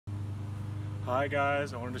Hi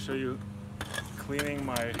guys, I wanted to show you cleaning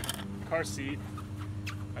my car seat.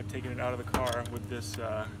 I've taken it out of the car with this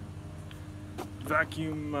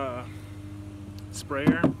vacuum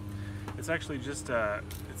sprayer. It's actually just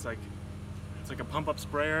it's like a pump-up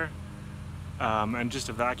sprayer and just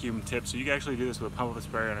a vacuum tip. So you can actually do this with a pump-up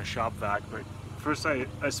sprayer and a shop vac. But first, I've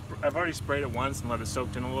already sprayed it once and let it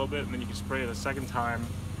soak in a little bit, and then you can spray it a second time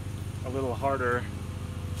a little harder,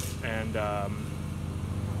 and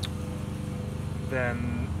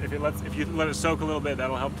then if you let it soak a little bit,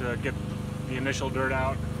 that'll help to get the initial dirt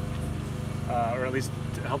out, or at least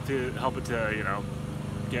to help it to, you know,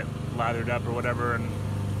 get lathered up or whatever. And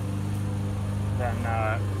then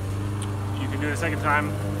you can do it a second time,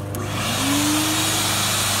 and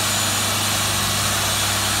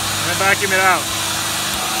then vacuum it out.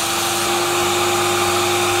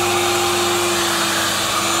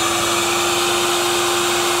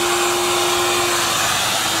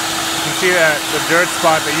 See that the dirt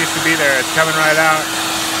spot that used to be there, it's coming right out.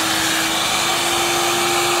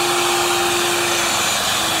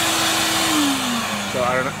 So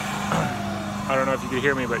I don't know if you can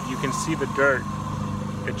hear me, but you can see the dirt.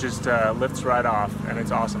 It just lifts right off, and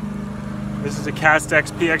it's awesome. This is a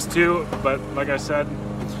Castex PX2, but like I said,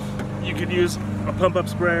 you could use a pump-up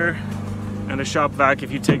sprayer and a shop vac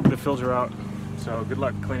if you take the filter out. So good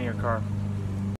luck cleaning your car.